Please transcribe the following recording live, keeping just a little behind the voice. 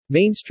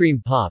Mainstream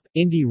pop,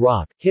 indie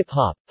rock,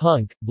 hip-hop,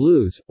 punk,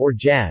 blues, or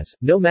jazz,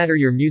 no matter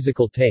your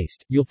musical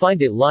taste, you'll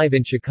find it live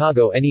in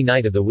Chicago any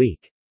night of the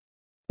week.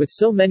 With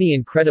so many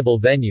incredible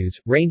venues,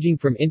 ranging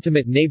from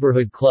intimate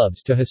neighborhood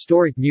clubs to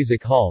historic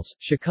music halls,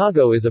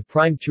 Chicago is a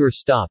prime tour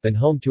stop and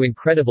home to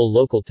incredible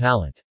local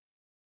talent.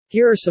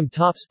 Here are some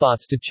top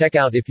spots to check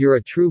out if you're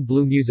a true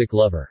blue music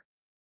lover.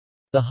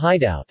 The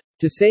Hideout.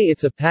 To say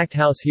it's a packed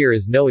house here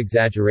is no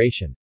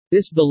exaggeration.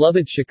 This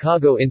beloved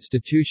Chicago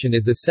institution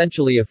is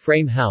essentially a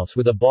frame house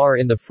with a bar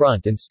in the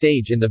front and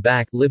stage in the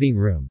back, living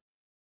room.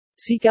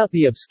 Seek out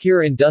the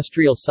obscure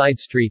industrial side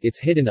street it's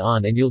hidden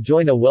on and you'll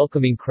join a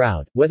welcoming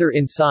crowd, whether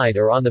inside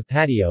or on the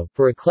patio,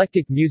 for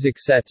eclectic music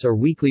sets or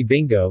weekly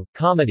bingo,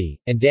 comedy,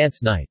 and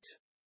dance nights.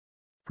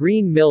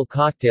 Green Mill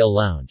Cocktail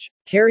Lounge.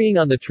 Carrying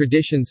on the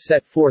traditions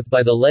set forth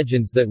by the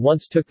legends that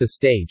once took the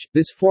stage,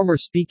 this former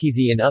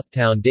speakeasy in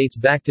Uptown dates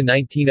back to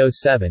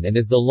 1907 and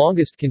is the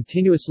longest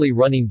continuously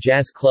running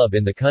jazz club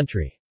in the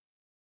country.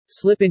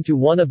 Slip into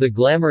one of the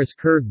glamorous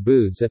curved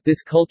booths at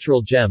this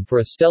cultural gem for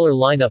a stellar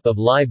lineup of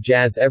live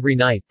jazz every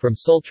night, from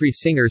sultry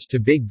singers to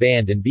big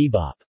band and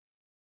bebop.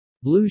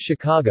 Blue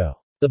Chicago.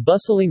 The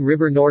bustling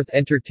River North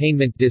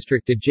Entertainment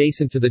District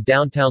adjacent to the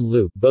downtown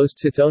loop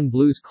boasts its own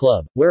blues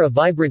club, where a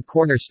vibrant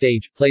corner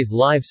stage plays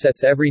live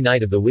sets every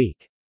night of the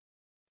week.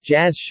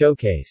 Jazz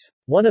Showcase.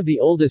 One of the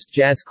oldest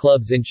jazz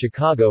clubs in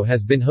Chicago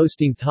has been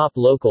hosting top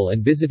local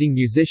and visiting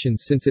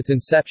musicians since its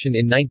inception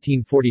in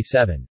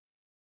 1947.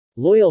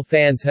 Loyal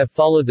fans have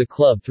followed the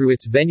club through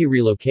its venue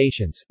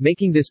relocations,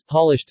 making this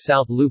polished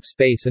South Loop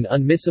space an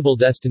unmissable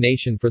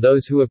destination for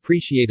those who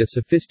appreciate a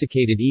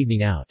sophisticated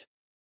evening out.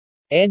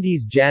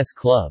 Andy's Jazz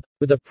Club.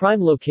 With a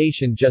prime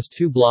location just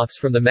 2 blocks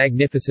from the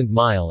Magnificent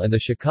Mile and the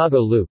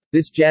Chicago Loop,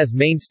 this jazz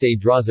mainstay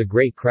draws a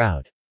great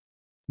crowd.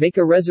 Make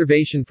a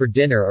reservation for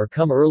dinner or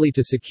come early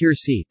to secure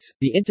seats.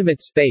 The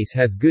intimate space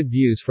has good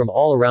views from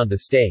all around the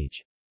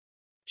stage.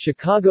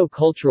 Chicago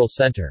Cultural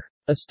Center.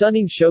 A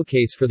stunning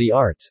showcase for the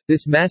arts,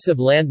 this massive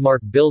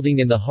landmark building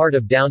in the heart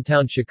of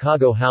downtown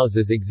Chicago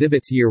houses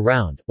exhibits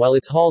year-round, while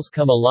its halls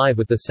come alive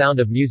with the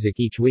sound of music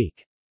each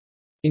week.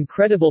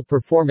 Incredible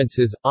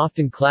performances,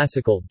 often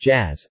classical,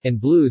 jazz, and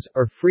blues,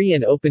 are free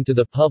and open to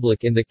the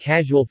public in the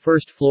casual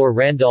first-floor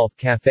Randolph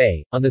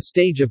Café, on the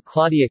stage of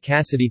Claudia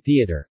Cassidy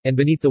Theater, and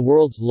beneath the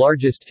world's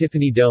largest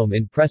Tiffany Dome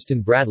in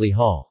Preston Bradley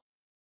Hall.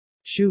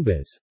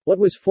 Shubas. What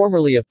was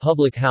formerly a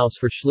public house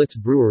for Schlitz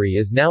Brewery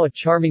is now a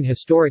charming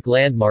historic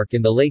landmark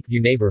in the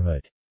Lakeview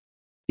neighborhood.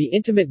 The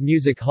intimate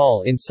music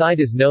hall inside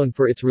is known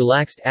for its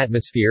relaxed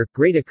atmosphere,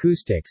 great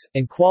acoustics,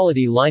 and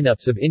quality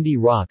lineups of indie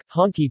rock,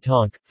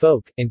 honky-tonk,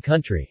 folk, and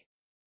country.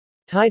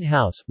 Tide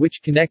House,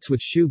 which connects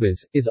with Shubas,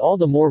 is all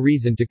the more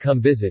reason to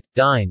come visit,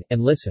 dine,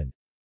 and listen.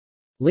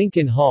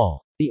 Lincoln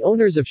Hall. The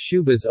owners of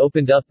Shubas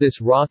opened up this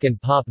rock and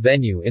pop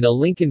venue in a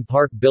Lincoln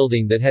Park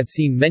building that had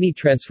seen many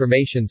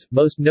transformations,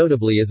 most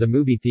notably as a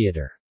movie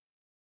theater.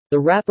 The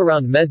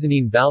wraparound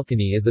mezzanine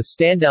balcony is a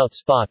standout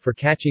spot for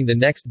catching the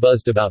next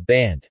buzzed about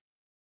band.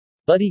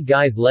 Buddy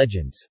Guy's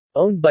Legends.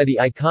 Owned by the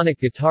iconic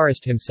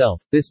guitarist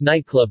himself, this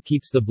nightclub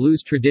keeps the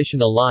blues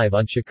tradition alive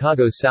on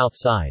Chicago's South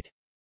Side.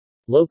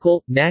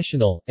 Local,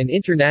 national, and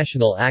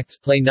international acts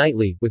play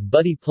nightly, with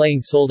Buddy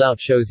playing sold-out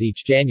shows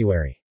each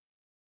January.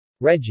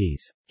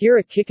 Reggie's. Here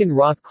a kickin'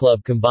 rock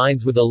club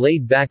combines with a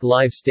laid-back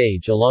live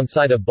stage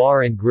alongside a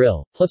bar and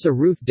grill, plus a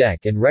roof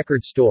deck and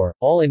record store,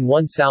 all in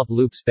one South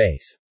Loop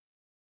space.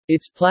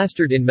 It's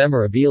plastered in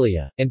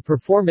memorabilia, and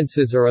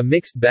performances are a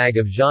mixed bag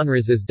of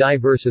genres as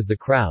diverse as the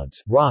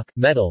crowds, rock,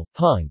 metal,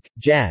 punk,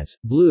 jazz,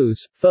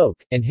 blues,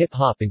 folk, and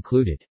hip-hop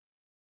included.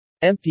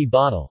 Empty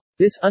Bottle.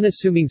 This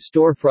unassuming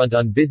storefront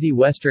on busy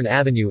Western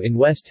Avenue in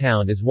West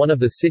Town is one of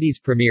the city's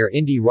premier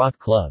indie rock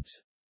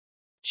clubs.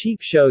 Cheap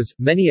shows,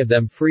 many of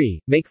them free,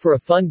 make for a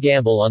fun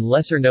gamble on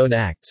lesser-known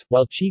acts,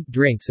 while cheap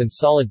drinks and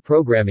solid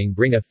programming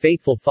bring a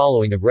faithful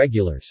following of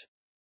regulars.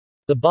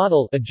 The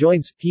Bottle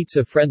adjoins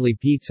Pizza-Friendly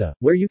Pizza,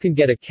 where you can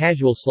get a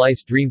casual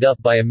slice dreamed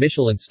up by a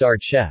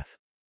Michelin-starred chef.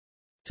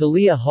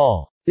 Talia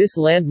Hall. This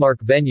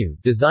landmark venue,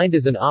 designed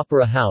as an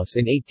opera house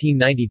in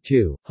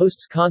 1892,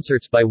 hosts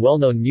concerts by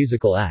well-known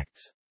musical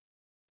acts.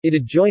 It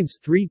adjoins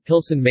 3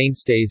 Pilsen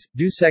mainstays,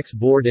 Deus Ex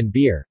Board and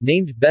Beer,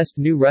 named Best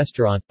New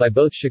Restaurant by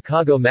both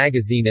Chicago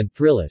Magazine and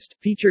Thrillist,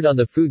 featured on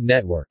the Food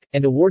Network,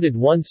 and awarded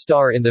 1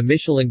 star in the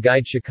Michelin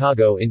Guide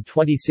Chicago in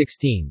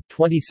 2016,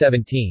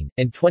 2017,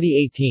 and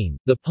 2018.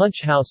 The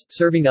Punch House,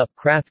 serving up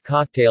craft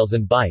cocktails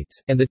and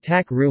bites, and the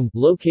Tack Room,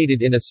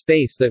 located in a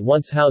space that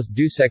once housed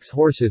Deus Ex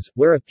horses,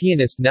 where a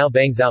pianist now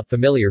bangs out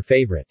familiar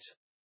favorites.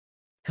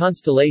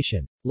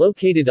 Constellation.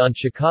 Located on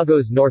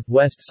Chicago's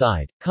northwest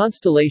side,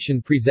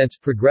 Constellation presents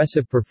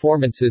progressive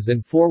performances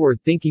and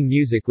forward-thinking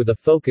music with a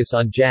focus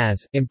on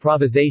jazz,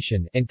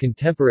 improvisation, and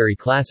contemporary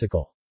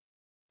classical.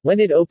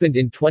 When it opened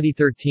in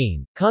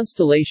 2013,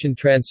 Constellation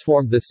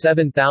transformed the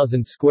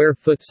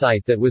 7,000-square-foot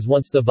site that was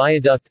once the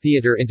Viaduct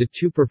Theater into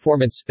 2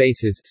 performance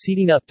spaces,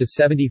 seating up to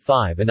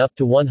 75 and up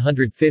to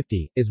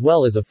 150, as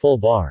well as a full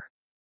bar.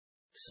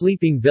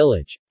 Sleeping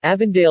Village.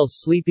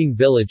 Avondale's Sleeping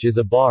Village is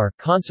a bar,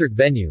 concert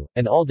venue,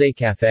 and all-day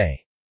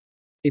cafe.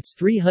 Its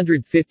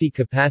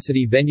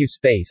 350-capacity venue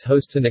space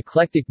hosts an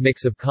eclectic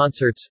mix of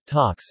concerts,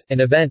 talks, and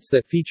events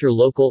that feature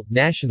local,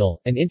 national,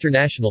 and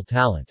international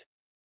talent.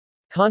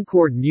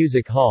 Concord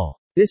Music Hall.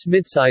 This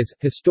midsize,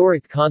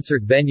 historic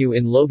concert venue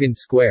in Logan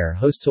Square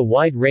hosts a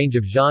wide range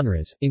of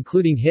genres,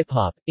 including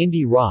hip-hop,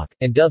 indie rock,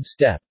 and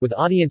dubstep, with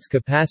audience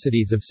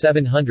capacities of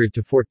 700 to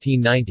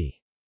 1490.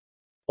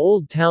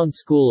 Old Town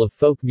School of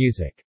Folk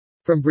Music.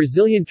 From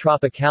Brazilian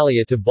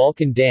tropicalia to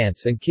Balkan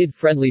dance and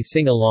kid-friendly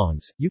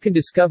sing-alongs, you can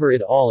discover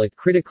it all at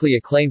critically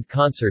acclaimed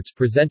concerts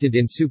presented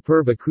in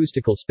superb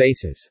acoustical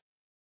spaces.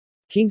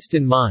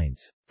 Kingston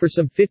Mines. For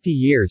some 50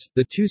 years,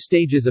 the two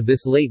stages of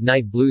this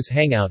late-night blues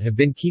hangout have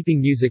been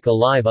keeping music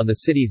alive on the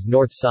city's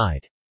north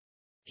side.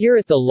 Here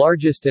at the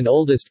largest and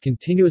oldest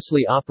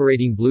continuously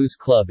operating blues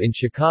club in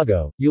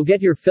Chicago, you'll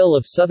get your fill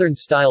of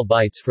Southern-style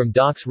bites from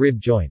Doc's Rib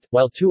Joint,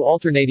 while two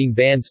alternating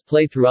bands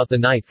play throughout the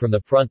night from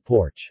the front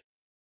porch.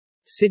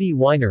 City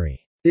Winery.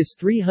 This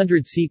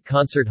 300-seat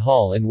concert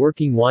hall and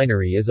working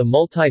winery is a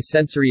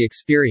multi-sensory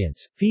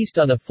experience. Feast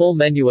on a full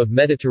menu of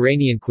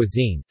Mediterranean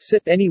cuisine,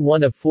 sip any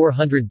one of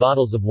 400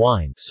 bottles of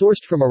wine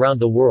sourced from around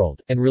the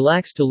world, and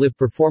relax to live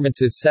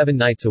performances 7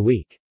 nights a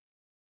week.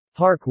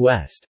 Park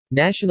West.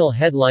 National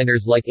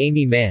headliners like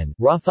Amy Mann,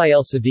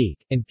 Raphael Saadiq,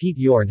 and Pete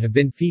Yorn have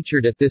been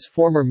featured at this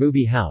former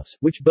movie house,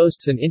 which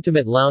boasts an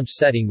intimate lounge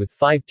setting with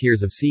 5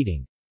 tiers of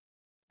seating.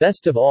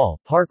 Best of all,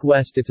 Park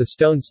West, it's a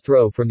stone's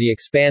throw from the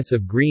expanse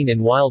of green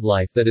and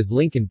wildlife that is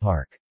Lincoln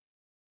Park.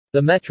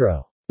 The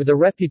Metro. With a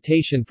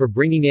reputation for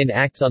bringing in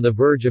acts on the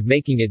verge of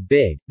making it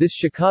big, this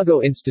Chicago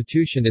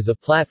institution is a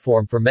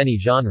platform for many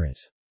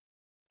genres.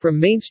 From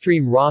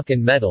mainstream rock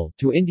and metal,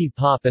 to indie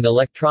pop and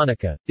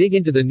electronica, dig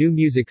into the new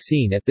music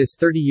scene at this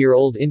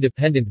 30-year-old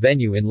independent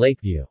venue in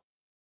Lakeview.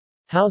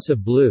 House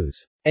of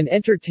Blues. An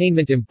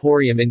entertainment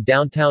emporium in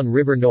downtown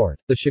River North,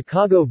 the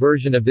Chicago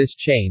version of this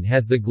chain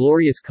has the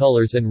glorious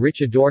colors and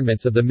rich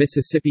adornments of the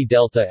Mississippi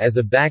Delta as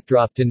a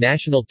backdrop to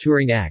national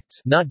touring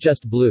acts, not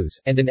just blues,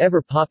 and an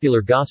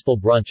ever-popular gospel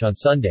brunch on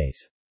Sundays.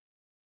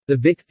 The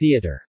Vic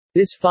Theater.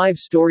 This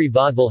 5-story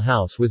vaudeville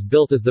house was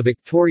built as the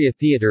Victoria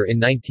Theater in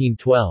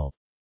 1912.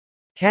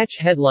 Catch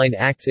headline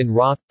acts in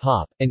rock,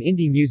 pop, and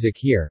indie music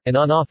here, and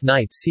on off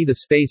nights see the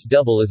space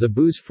double as a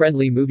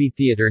booze-friendly movie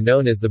theater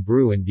known as the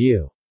Brew and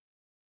View.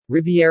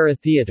 Riviera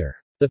Theater.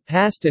 The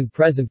past and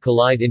present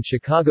collide in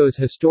Chicago's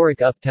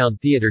historic Uptown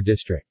Theater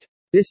District.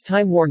 This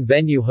time-worn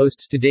venue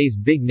hosts today's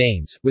big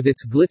names, with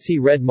its glitzy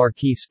red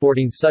marquee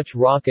sporting such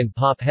rock and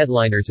pop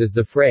headliners as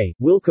The Fray,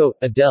 Wilco,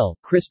 Adele,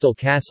 Crystal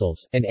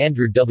Castles, and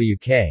Andrew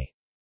W.K.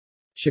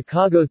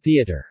 Chicago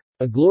Theater.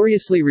 A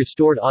gloriously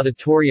restored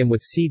auditorium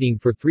with seating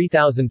for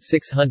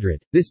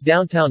 3,600, this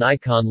downtown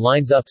icon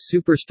lines up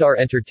superstar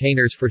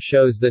entertainers for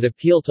shows that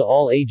appeal to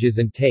all ages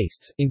and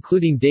tastes,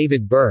 including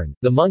David Byrne,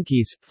 The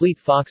Monkees, Fleet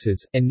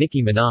Foxes, and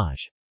Nicki Minaj.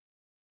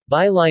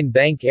 Byline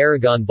Bank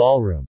Aragon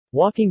Ballroom.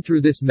 Walking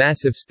through this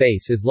massive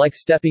space is like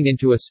stepping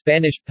into a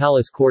Spanish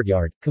palace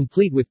courtyard,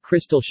 complete with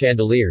crystal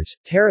chandeliers,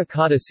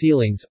 terracotta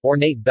ceilings,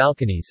 ornate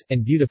balconies,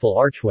 and beautiful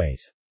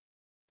archways.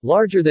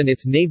 Larger than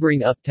its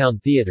neighboring Uptown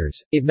theaters,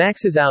 it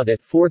maxes out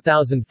at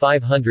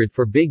 4,500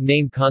 for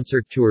big-name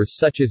concert tours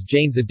such as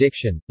Jane's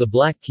Addiction, The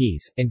Black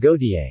Keys, and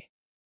Gotye.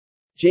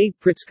 J.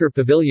 Pritzker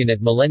Pavilion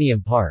at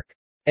Millennium Park.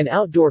 An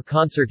outdoor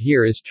concert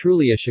here is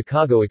truly a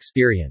Chicago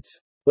experience.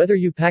 Whether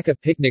you pack a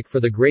picnic for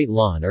the Great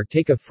Lawn or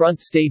take a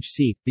front stage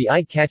seat, the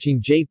eye-catching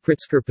J.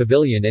 Pritzker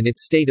Pavilion and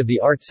its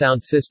state-of-the-art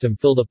sound system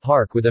fill the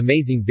park with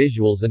amazing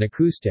visuals and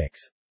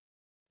acoustics.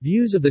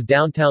 Views of the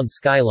downtown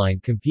skyline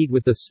compete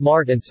with the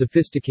smart and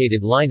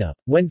sophisticated lineup,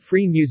 when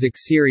free music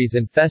series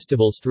and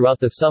festivals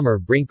throughout the summer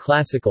bring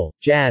classical,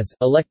 jazz,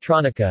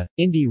 electronica,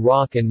 indie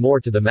rock and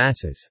more to the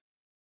masses.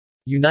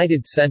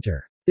 United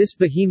Center. This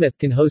behemoth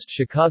can host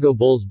Chicago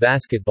Bulls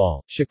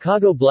basketball,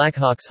 Chicago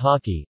Blackhawks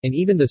hockey, and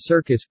even the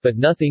circus, but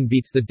nothing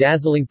beats the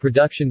dazzling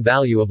production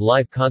value of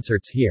live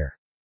concerts here.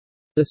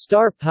 The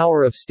star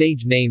power of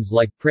stage names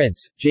like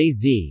Prince,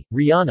 Jay-Z,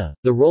 Rihanna,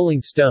 The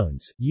Rolling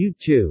Stones,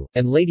 U2,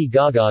 and Lady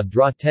Gaga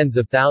draw tens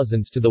of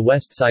thousands to the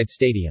West Side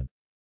Stadium.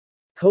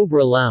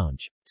 Cobra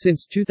Lounge.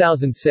 Since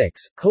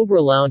 2006,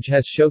 Cobra Lounge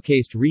has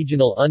showcased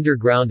regional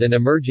underground and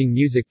emerging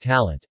music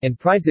talent, and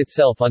prides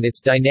itself on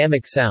its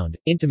dynamic sound,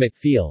 intimate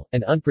feel,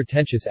 and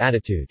unpretentious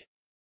attitude.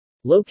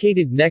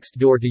 Located next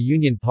door to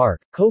Union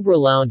Park, Cobra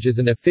Lounge is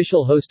an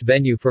official host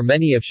venue for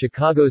many of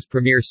Chicago's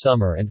premier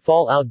summer and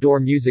fall outdoor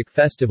music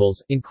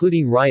festivals,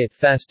 including Riot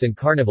Fest and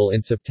Carnival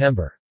in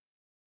September.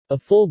 A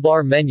full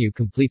bar menu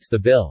completes the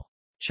bill.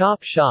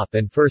 Chop Shop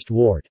and First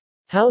Ward.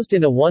 Housed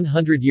in a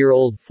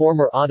 100-year-old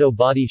former auto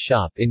body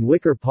shop in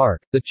Wicker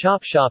Park, the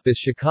Chop Shop is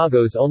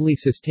Chicago's only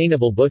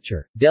sustainable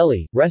butcher,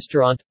 deli,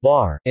 restaurant,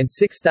 bar, and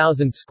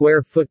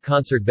 6,000-square-foot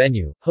concert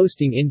venue,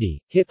 hosting indie,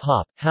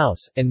 hip-hop,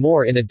 house, and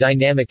more in a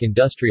dynamic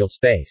industrial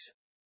space.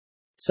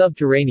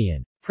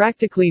 Subterranean.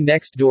 Practically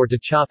next door to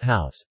Chop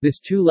House, this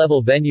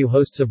 2-level venue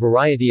hosts a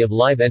variety of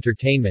live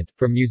entertainment,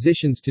 from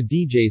musicians to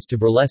DJs to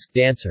burlesque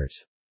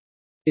dancers.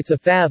 It's a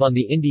fave on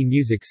the indie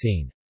music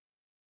scene.